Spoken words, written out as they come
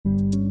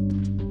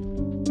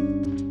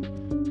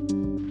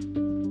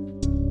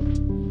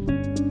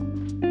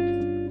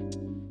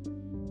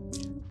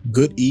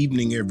Good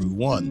evening,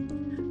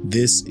 everyone.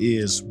 This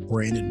is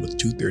Brandon with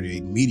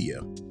 238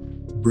 Media,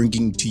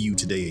 bringing to you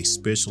today a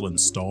special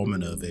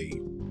installment of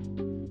a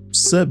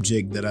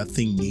subject that I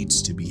think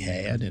needs to be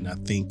had, and I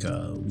think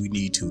we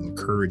need to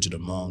encourage it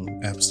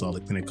among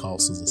Apostolic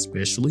Pentecostals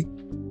especially.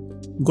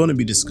 I'm going to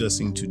be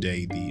discussing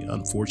today the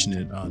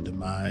unfortunate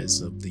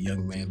demise of the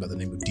young man by the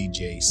name of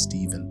DJ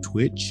Stephen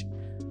tWitch,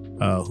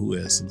 who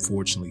has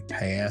unfortunately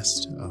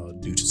passed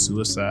due to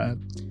suicide.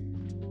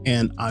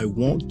 And I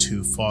want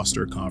to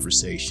foster a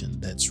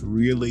conversation that's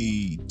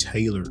really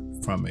tailored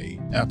from a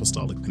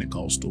Apostolic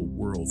Pentecostal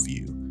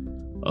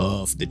worldview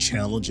of the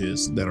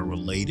challenges that are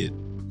related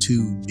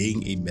to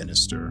being a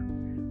minister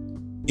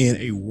in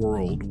a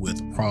world with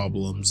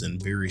problems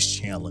and various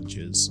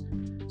challenges.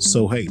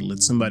 So, hey,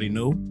 let somebody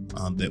know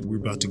that we're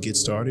about to get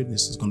started.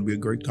 This is going to be a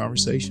great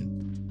conversation.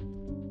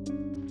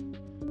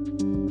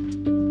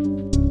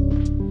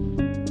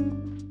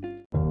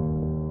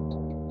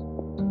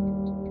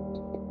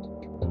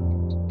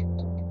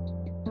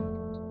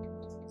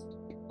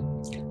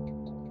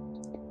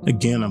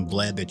 Again, I'm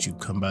glad that you've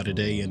come by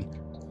today, and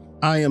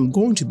I am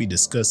going to be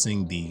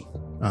discussing the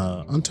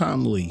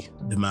untimely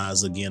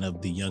demise again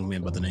of the young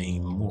man by the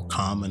name more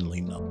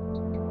commonly known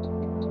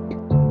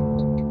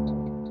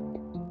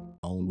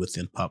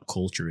within pop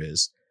culture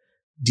as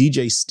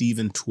DJ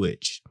Stephen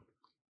tWitch.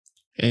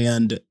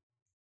 And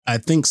I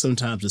think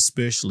sometimes,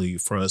 especially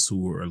for us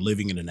who are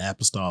living in an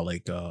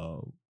apostolic,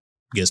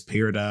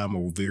 paradigm,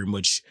 or very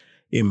much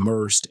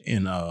immersed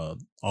in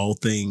all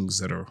things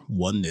that are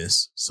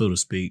oneness, so to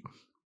speak,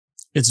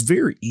 it's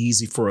very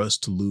easy for us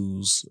to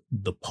lose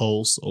the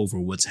pulse over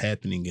what's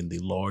happening in the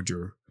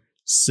larger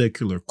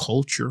secular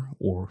culture,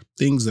 or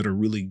things that are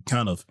really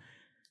kind of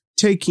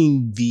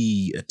taking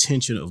the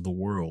attention of the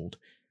world.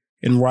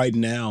 And right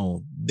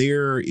now,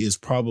 there is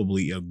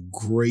probably a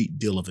great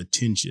deal of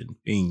attention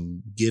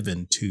being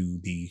given to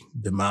the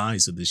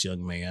demise of this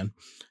young man.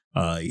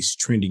 He's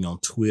trending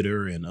on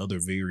Twitter and other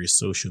various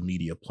social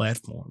media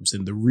platforms.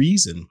 And the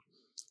reason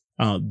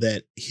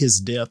that his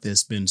death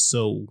has been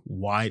so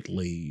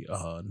widely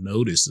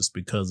noticed is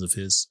because of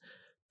his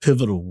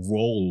pivotal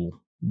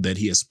role that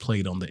he has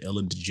played on the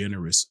Ellen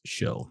DeGeneres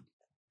show.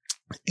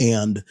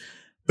 And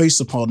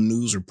based upon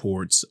news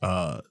reports,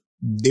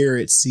 there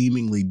had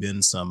seemingly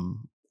been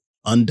some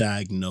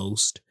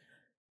undiagnosed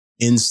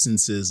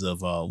instances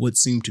of what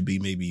seemed to be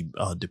maybe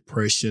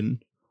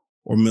depression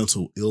or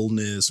mental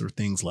illness or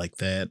things like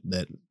that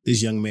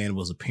this young man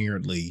was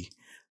apparently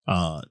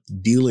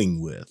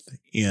dealing with.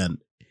 And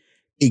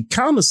it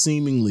kind of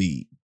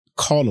seemingly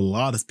caught a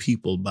lot of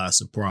people by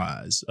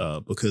surprise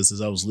because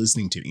as I was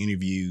listening to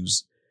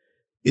interviews,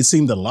 it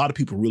seemed that a lot of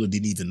people really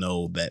didn't even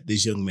know that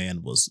this young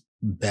man was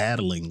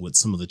battling with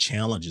some of the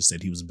challenges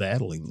that he was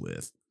battling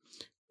with.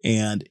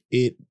 And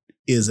it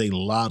is a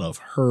lot of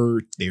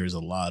hurt. There's a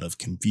lot of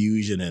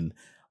confusion. And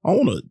I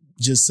want to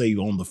just say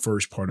on the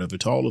first part of it,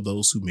 to all of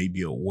those who may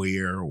be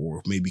aware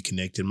or may be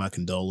connected, my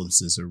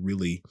condolences are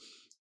really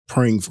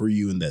praying for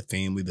you and that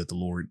family, that the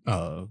Lord,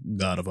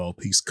 God of all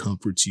peace,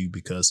 comforts you,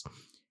 because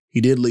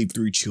he did leave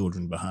 3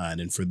 children behind.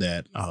 And for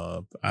that,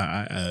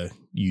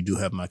 you do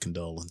have my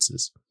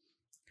condolences.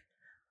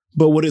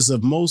 But what is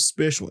of most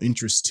special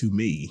interest to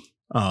me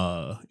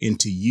and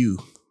to you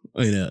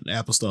in an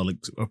apostolic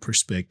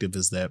perspective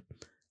is that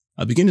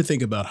I begin to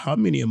think about how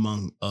many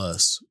among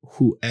us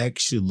who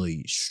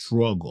actually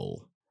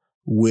struggle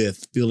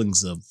with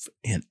feelings of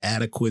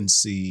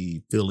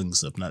inadequacy,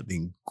 feelings of not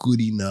being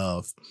good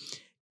enough.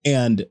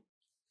 And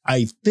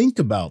I think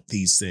about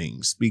these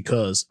things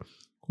because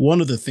one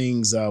of the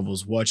things I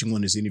was watching one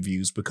of his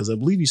interviews, because I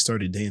believe he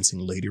started dancing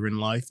later in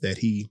life, that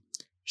he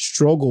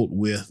struggled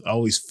with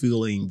always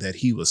feeling that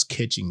he was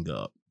catching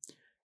up.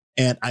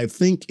 And I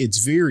think it's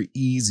very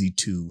easy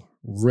to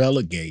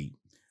relegate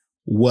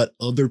what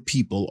other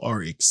people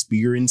are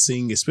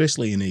experiencing,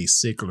 especially in a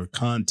secular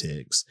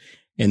context,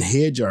 and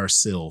hedge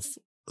ourselves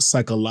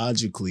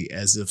psychologically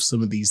as if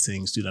some of these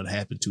things do not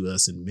happen to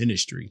us in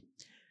ministry.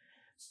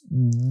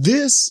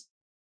 This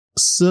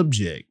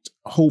subject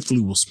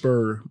hopefully will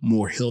spur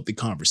more healthy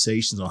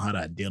conversations on how to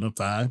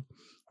identify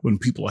when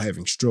people are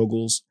having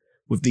struggles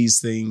with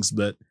these things.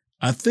 But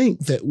I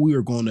think that we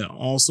are going to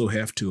also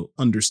have to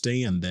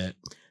understand that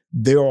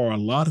there are a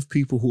lot of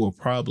people who are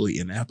probably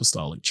in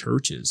apostolic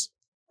churches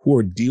who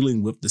are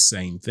dealing with the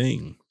same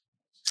thing.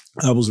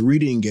 I was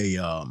reading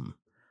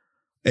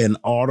an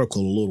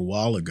article a little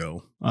while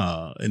ago,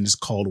 and it's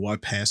called "Why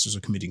Pastors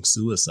Are Committing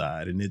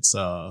Suicide," and it's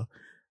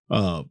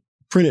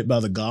printed by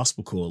the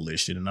Gospel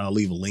Coalition, and I'll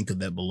leave a link of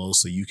that below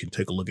so you can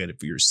take a look at it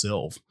for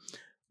yourself.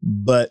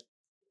 But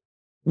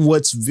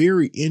what's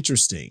very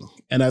interesting,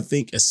 and I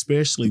think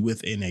especially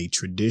within a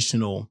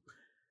traditional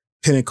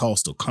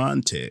Pentecostal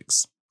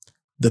context,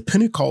 the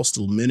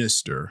Pentecostal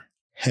minister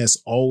has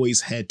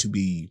always had to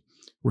be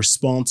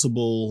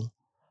responsible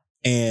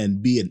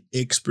and be an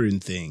expert in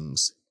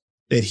things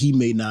that he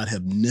may not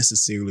have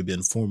necessarily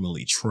been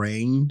formally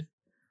trained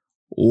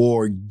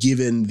or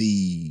given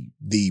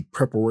the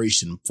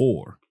preparation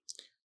for.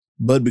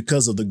 But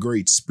because of the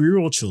great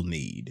spiritual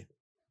need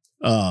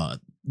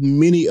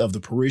many of the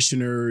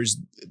parishioners,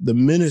 the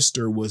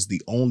minister was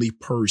the only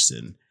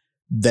person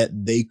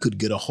that they could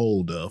get a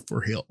hold of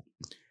for help.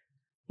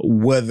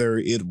 Whether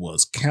it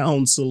was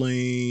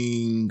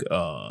counseling,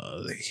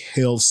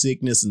 health,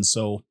 sickness. And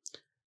so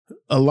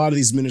a lot of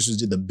these ministers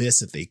did the best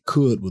that they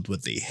could with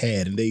what they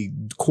had. And they,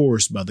 of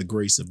course, by the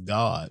grace of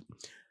God.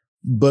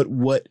 But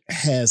what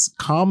has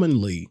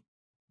commonly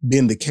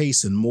been the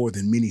case in more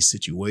than many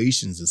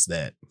situations is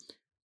that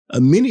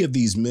many of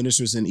these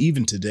ministers, and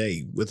even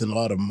today, within a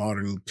lot of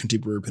modern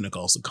contemporary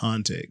Pentecostal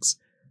contexts,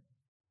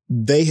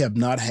 they have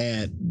not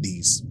had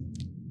these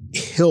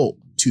help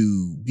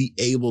to be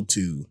able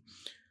to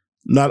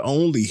not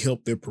only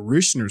help their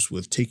parishioners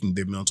with taking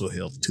their mental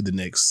health to the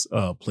next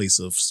place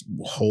of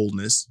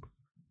wholeness,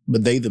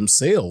 but they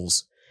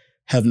themselves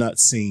have not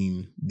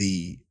seen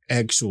the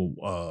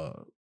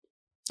actual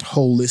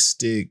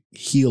holistic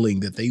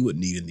healing that they would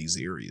need in these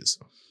areas.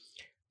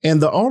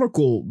 And the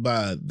article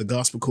by the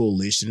Gospel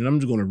Coalition, and I'm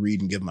just going to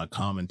read and give my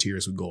commentary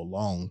as we go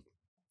along.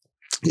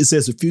 It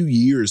says a few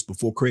years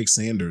before Craig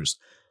Sanders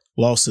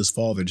lost his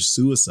father to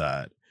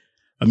suicide,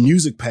 a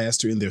music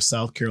pastor in their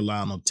South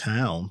Carolina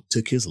town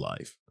took his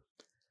life.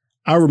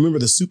 I remember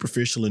the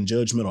superficial and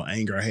judgmental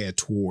anger I had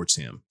towards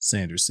him,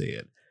 Sanders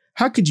said.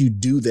 How could you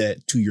do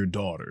that to your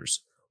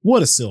daughters?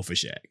 What a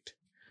selfish act.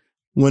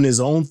 When his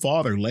own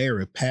father,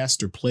 Larry, a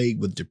pastor plagued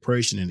with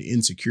depression and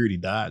insecurity,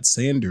 died,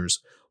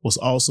 Sanders was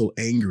also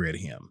angry at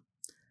him.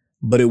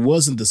 But it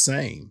wasn't the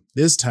same.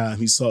 This time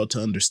he sought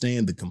to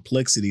understand the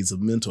complexities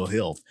of mental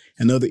health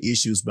and other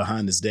issues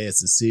behind his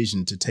dad's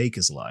decision to take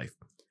his life.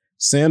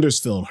 Sanders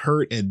felt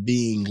hurt at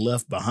being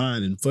left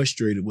behind and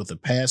frustrated with a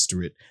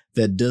pastorate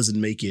that doesn't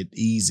make it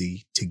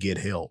easy to get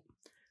help.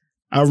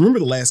 I remember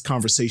the last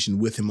conversation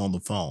with him on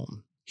the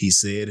phone. He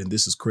said, and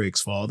this is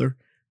Craig's father,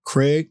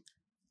 Craig,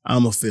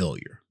 I'm a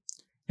failure,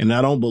 and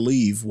I don't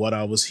believe what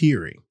I was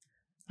hearing.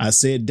 I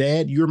said,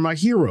 Dad, you're my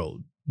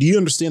hero. Do you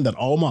understand that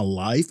all my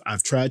life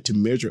I've tried to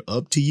measure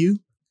up to you?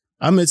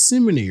 I'm at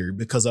seminary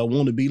because I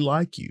want to be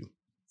like you.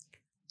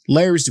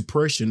 Larry's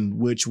depression,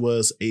 which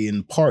was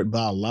in part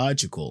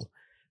biological,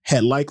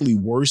 had likely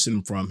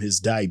worsened from his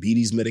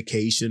diabetes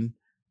medication,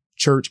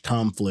 church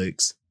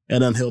conflicts,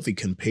 and unhealthy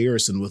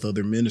comparison with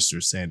other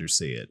ministers, Sanders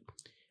said.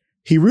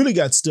 He really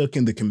got stuck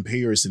in the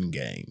comparison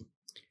game.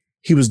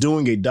 He was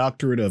doing a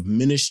doctorate of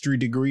ministry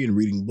degree and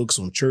reading books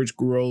on church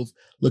growth,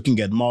 looking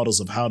at models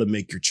of how to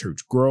make your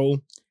church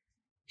grow.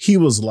 He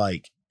was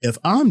like, if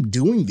I'm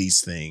doing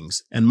these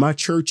things and my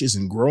church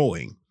isn't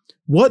growing,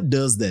 what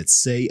does that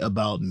say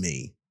about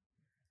me?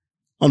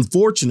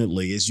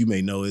 Unfortunately, as you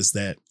may know, is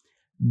that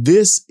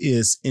this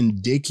is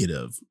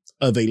indicative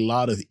of a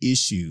lot of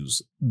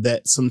issues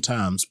that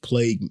sometimes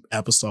plague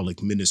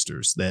apostolic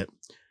ministers, that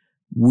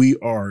we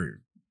are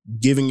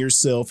giving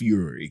yourself,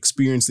 you're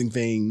experiencing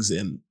things,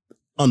 and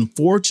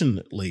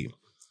unfortunately,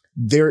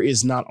 there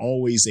is not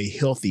always a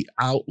healthy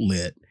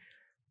outlet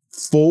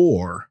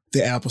for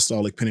the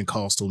apostolic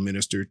Pentecostal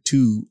minister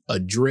to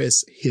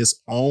address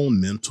his own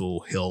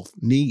mental health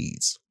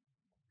needs.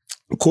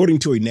 According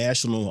to a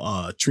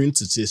national trend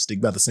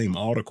statistic by the same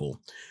article,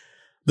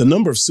 the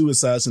number of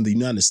suicides in the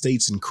United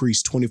States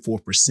increased 24%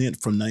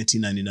 from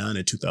 1999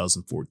 to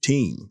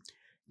 2014,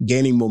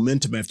 gaining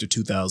momentum after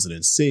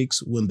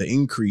 2006 when the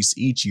increase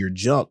each year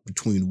jumped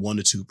between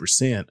 1% to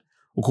 2%,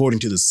 according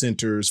to the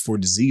Centers for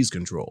Disease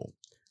Control.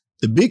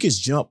 The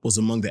biggest jump was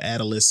among the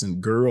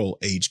adolescent girl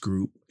age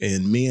group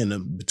and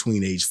men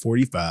between age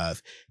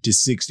 45 to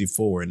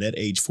 64. And that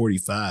age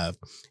 45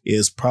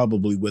 is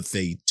probably what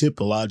they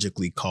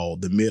typologically call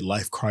the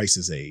midlife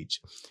crisis age.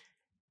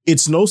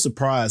 It's no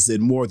surprise that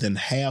more than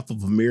half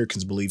of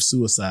Americans believe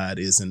suicide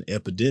is an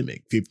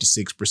epidemic.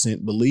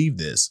 56% believe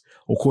this,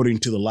 according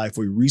to the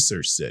Lifeway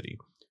research study.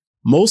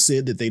 Most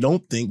said that they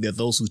don't think that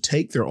those who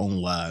take their own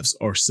lives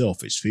are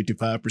selfish.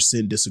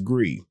 55%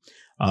 disagree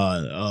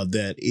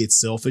that it's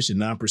selfish, and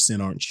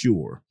 9% aren't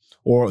sure,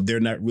 or they're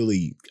not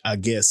really, I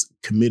guess,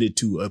 committed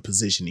to a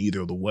position either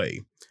of the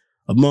way.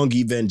 Among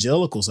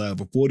evangelicals,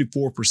 however,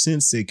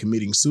 44% said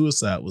committing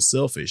suicide was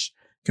selfish,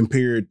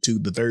 compared to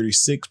the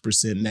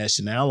 36%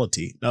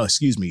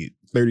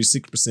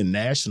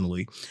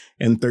 nationally,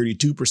 and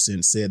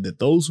 32% said that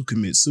those who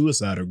commit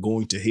suicide are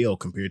going to hell,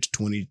 compared to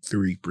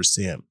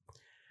 23%.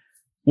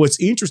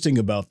 What's interesting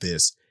about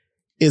this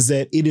is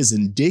that it is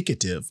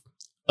indicative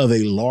of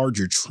a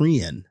larger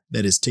trend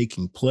that is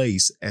taking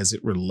place as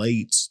it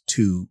relates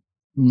to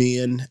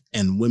men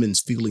and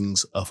women's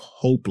feelings of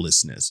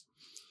hopelessness.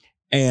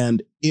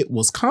 And it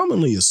was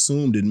commonly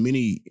assumed in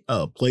many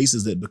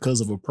places that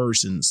because of a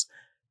person's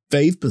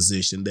faith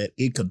position, that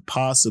it could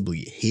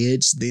possibly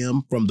hedge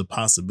them from the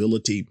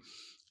possibility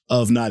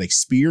of not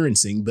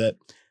experiencing. But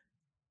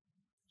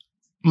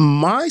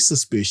my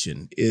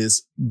suspicion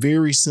is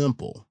very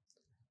simple,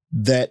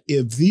 that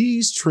if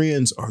these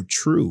trends are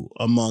true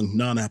among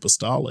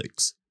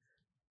non-apostolics,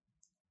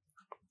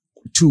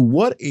 to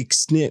what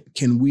extent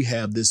can we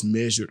have this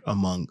measured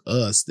among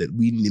us that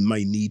we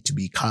might need to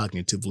be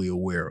cognitively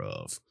aware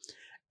of?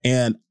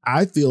 And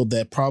I feel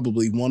that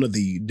probably one of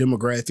the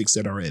demographics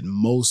that are at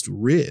most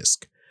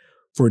risk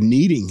for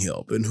needing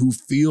help and who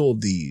feel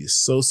the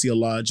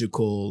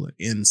sociological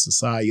and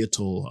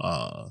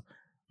societal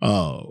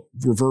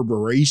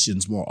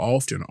reverberations more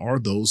often are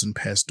those in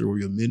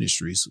pastoral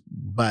ministries,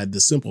 by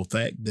the simple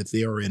fact that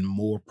they are in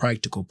more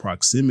practical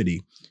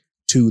proximity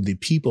to the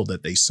people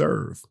that they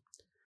serve.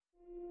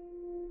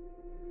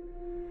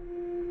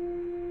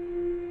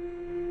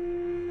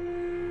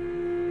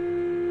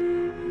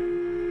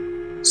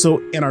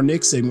 So in our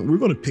next segment, we're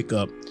going to pick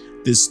up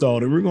this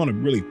thought and we're going to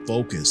really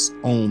focus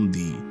on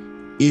the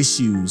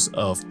issues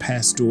of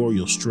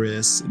pastoral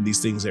stress and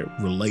these things that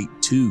relate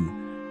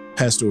to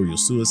pastoral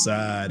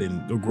suicide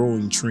and the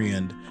growing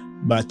trend,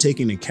 by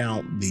taking into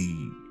account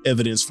the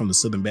evidence from the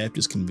Southern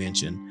Baptist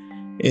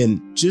Convention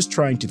and just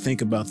trying to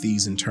think about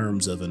these in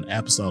terms of an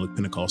apostolic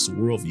Pentecostal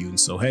worldview. And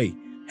so, hey,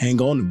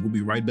 hang on and we'll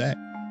be right back.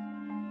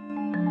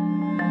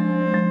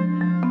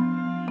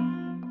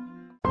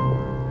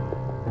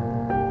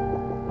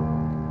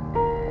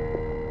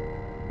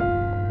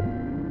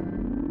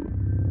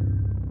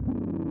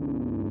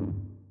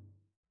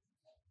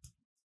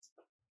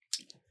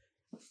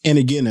 And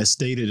again, as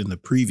stated in the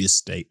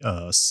previous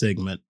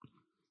segment,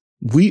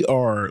 we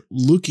are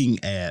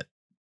looking at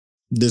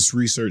this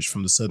research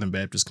from the Southern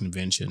Baptist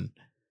Convention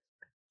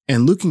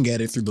and looking at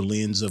it through the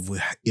lens of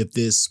if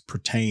this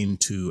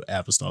pertained to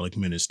apostolic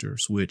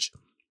ministers, which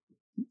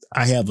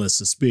I have a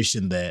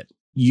suspicion that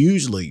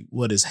usually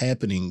what is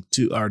happening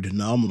to our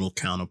denominational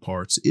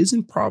counterparts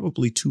isn't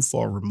probably too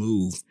far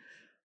removed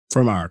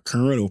from our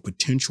current or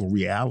potential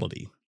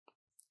reality.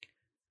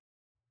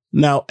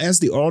 Now, as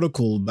the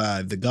article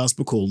by the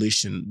Gospel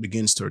Coalition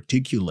begins to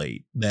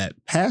articulate, that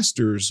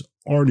pastors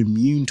aren't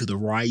immune to the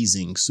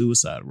rising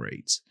suicide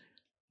rates.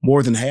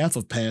 More than half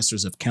of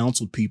pastors have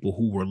counseled people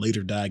who were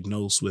later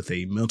diagnosed with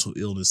a mental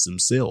illness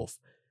themselves,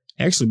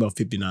 actually about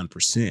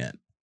 59%. And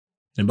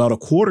about a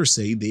quarter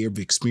say they have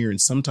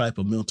experienced some type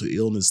of mental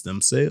illness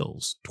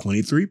themselves,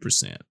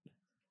 23%.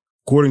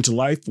 According to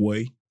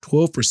Lifeway,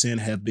 12%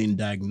 have been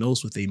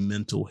diagnosed with a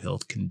mental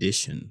health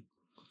condition.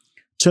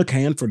 Chuck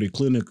Hanford, a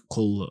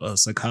clinical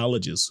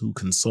psychologist who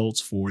consults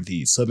for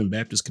the Southern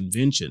Baptist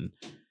Convention,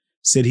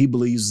 said he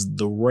believes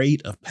the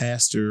rate of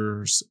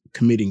pastors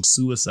committing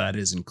suicide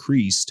has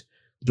increased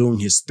during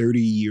his 30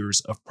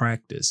 years of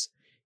practice,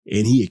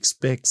 and he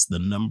expects the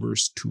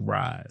numbers to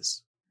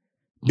rise.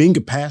 Being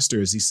a pastor,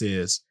 as he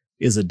says,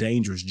 is a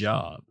dangerous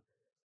job,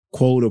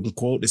 quote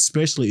unquote,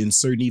 especially in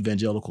certain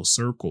evangelical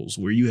circles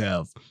where you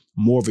have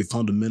more of a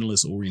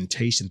fundamentalist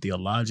orientation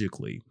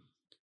theologically.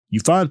 You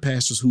find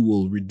pastors who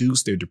will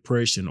reduce their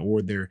depression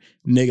or their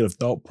negative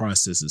thought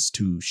processes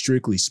to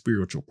strictly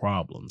spiritual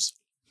problems.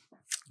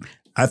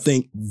 I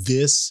think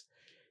this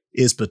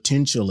is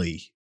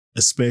potentially,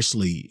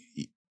 especially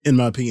in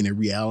my opinion, a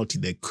reality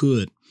that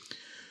could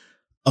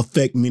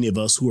affect many of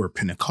us who are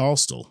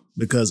Pentecostal,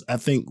 because I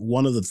think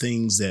one of the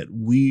things that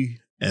we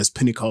as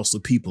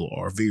Pentecostal people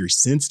are very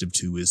sensitive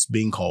to is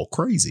being called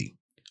crazy,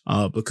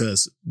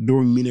 because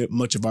during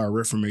much of our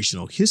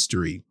reformational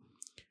history,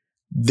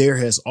 there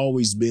has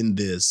always been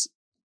this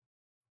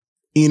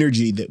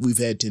energy that we've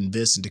had to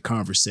invest into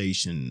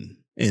conversation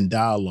and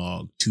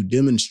dialogue to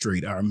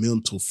demonstrate our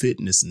mental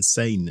fitness and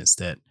saneness,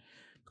 that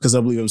because I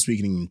believe I'm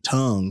speaking in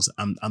tongues,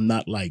 I'm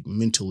not like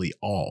mentally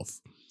off.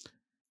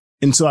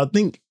 And so I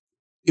think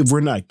if we're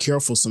not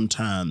careful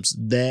sometimes,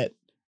 that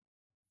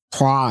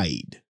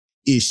pride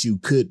issue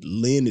could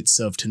lend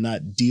itself to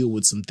not deal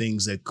with some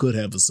things that could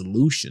have a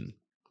solution.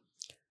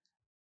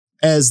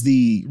 As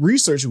the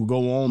research will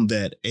go on,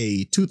 that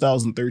a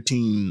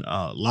 2013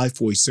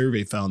 Lifeway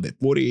survey found that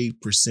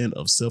 48%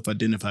 of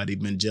self-identified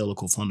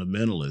evangelical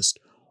fundamentalists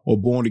or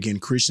born-again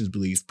Christians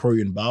believe prayer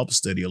and Bible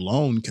study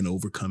alone can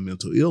overcome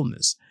mental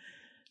illness.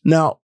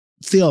 Now,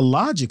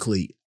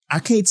 theologically, I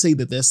can't say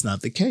that that's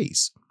not the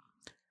case,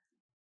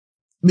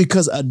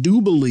 because I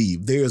do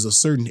believe there is a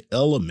certain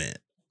element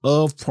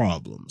of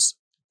problems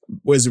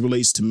as it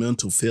relates to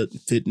mental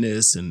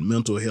fitness and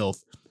mental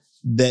health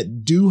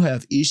that do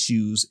have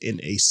issues in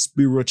a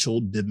spiritual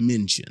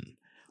dimension.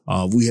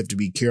 We have to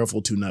be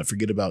careful to not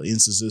forget about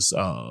instances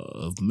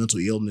of mental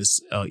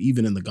illness,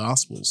 even in the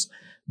Gospels,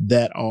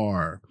 that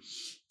are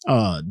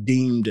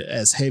deemed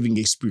as having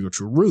a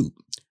spiritual root.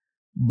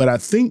 But I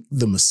think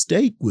the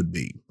mistake would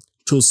be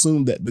to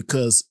assume that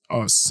because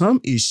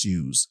some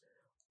issues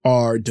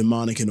are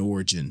demonic in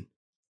origin,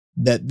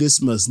 that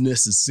this must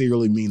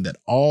necessarily mean that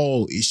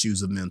all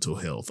issues of mental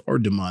health are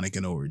demonic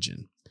in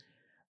origin.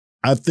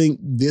 I think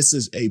this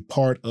is a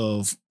part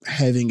of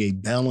having a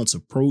balanced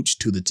approach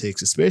to the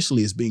text,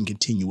 especially as being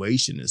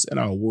continuationists in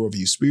our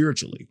worldview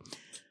spiritually.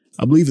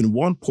 I believe in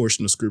one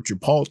portion of scripture,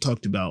 Paul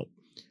talked about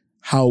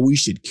how we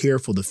should care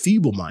for the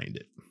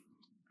feeble-minded.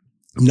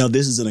 Now,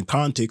 this is in a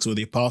context where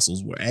the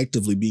apostles were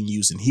actively being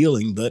used in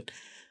healing, but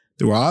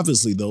there were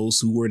obviously those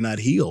who were not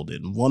healed.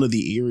 And one of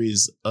the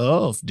areas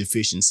of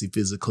deficiency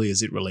physically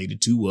as it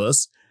related to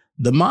was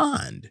the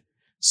mind.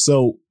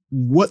 So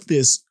what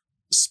this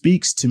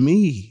speaks to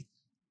me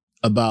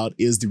about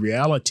is the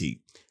reality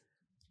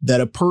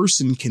that a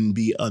person can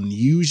be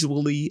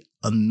unusually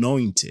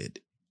anointed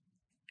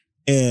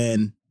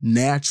and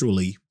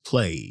naturally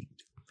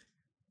plagued,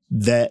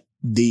 that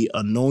the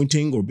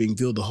anointing or being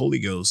filled with the Holy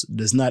Ghost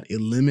does not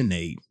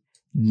eliminate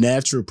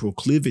natural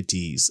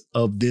proclivities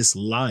of this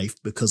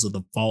life because of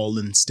the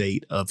fallen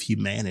state of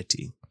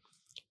humanity.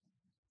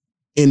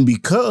 And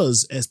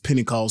because as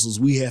Pentecostals,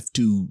 we have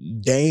to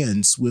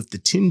dance with the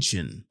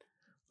tension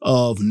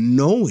of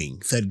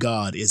knowing that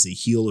God is a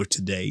healer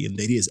today and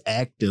that he is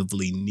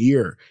actively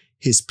near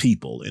his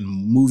people and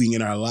moving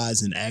in our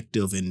lives in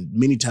active and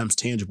many times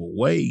tangible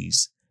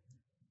ways.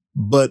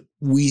 But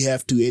we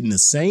have to, in the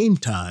same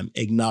time,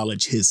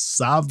 acknowledge his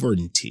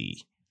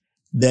sovereignty,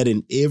 that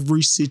in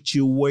every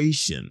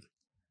situation,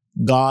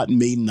 God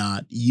may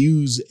not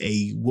use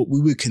what we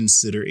would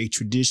consider a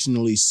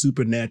traditionally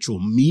supernatural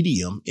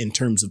medium in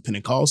terms of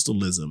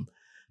Pentecostalism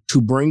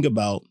to bring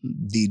about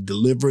the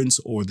deliverance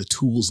or the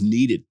tools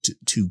needed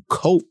to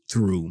cope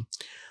through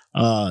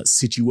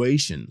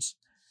situations.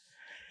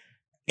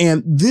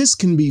 And this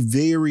can be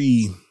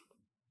very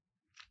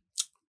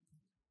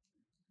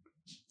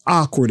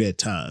awkward at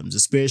times,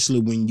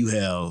 especially when you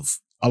have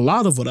a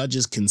lot of what I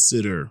just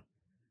consider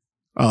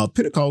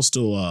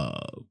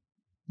Pentecostal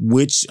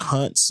witch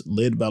hunts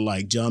led by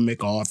like John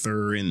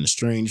MacArthur and the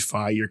Strange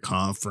Fire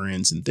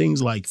Conference and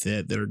things like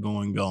that are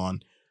going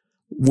on,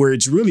 where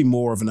it's really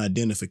more of an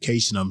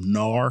identification of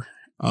NAR,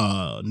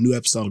 New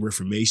Apostolic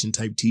Reformation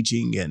type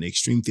teaching and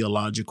extreme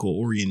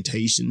theological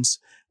orientations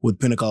with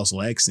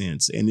Pentecostal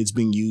accents. And it's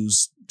being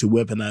used to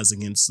weaponize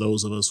against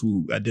those of us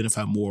who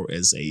identify more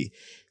as a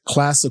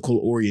classical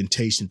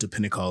orientation to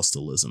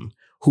Pentecostalism,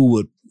 who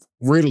would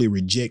readily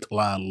reject a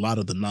lot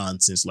of the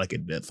nonsense like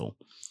at Bethel.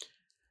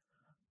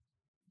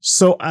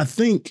 So I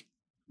think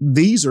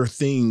these are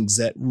things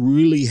that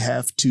really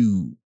have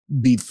to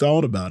be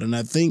thought about. And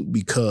I think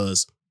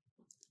because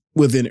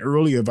within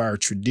earlier of our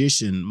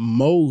tradition,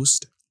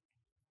 most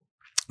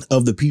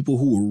of the people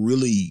who were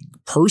really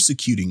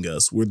persecuting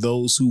us were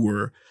those who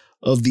were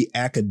of the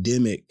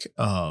academic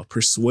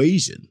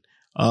persuasion.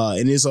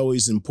 And it's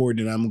always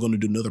important, and I'm going to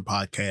do another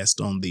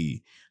podcast on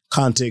the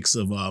context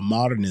of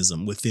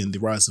modernism within the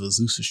rise of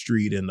Azusa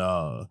Street and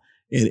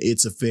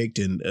its effect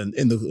and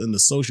in the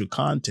social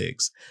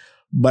context.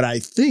 But I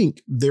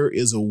think there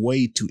is a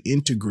way to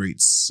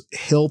integrate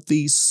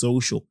healthy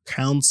social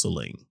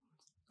counseling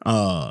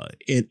and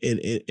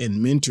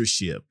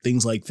mentorship,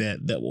 things like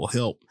that, that will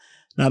help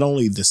not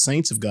only the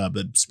saints of God,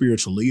 but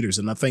spiritual leaders.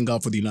 And I thank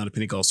God for the United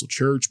Pentecostal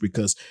Church,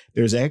 because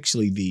there's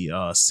actually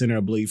the Center,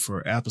 I believe, for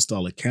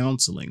Apostolic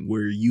Counseling,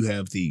 where you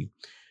have the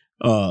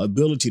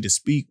ability to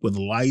speak with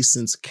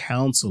licensed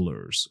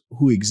counselors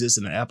who exist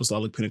in the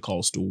Apostolic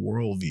Pentecostal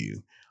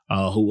worldview,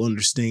 who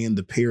understand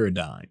the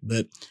paradigm.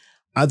 But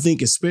I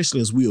think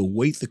especially as we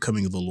await the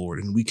coming of the Lord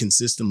and we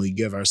consistently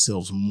give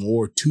ourselves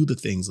more to the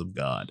things of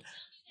God,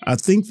 I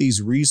think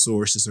these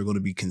resources are going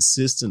to be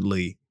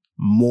consistently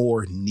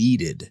more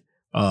needed.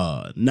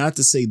 Not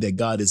to say that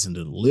God isn't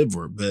a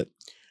deliverer, but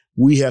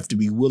we have to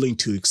be willing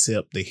to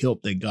accept the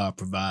help that God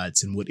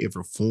provides in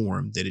whatever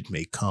form that it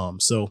may come.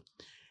 So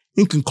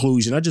in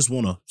conclusion, I just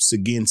want to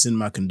again send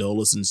my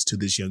condolences to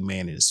this young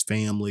man and his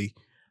family.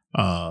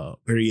 My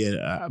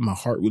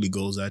heart really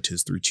goes out to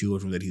his 3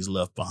 children that he's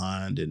left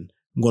behind. And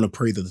I'm going to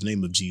pray that the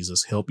name of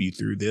Jesus help you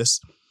through this.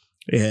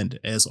 And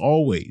as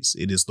always,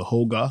 it is the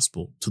whole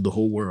gospel to the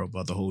whole world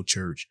by the whole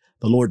church.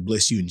 The Lord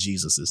bless you in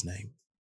Jesus' name.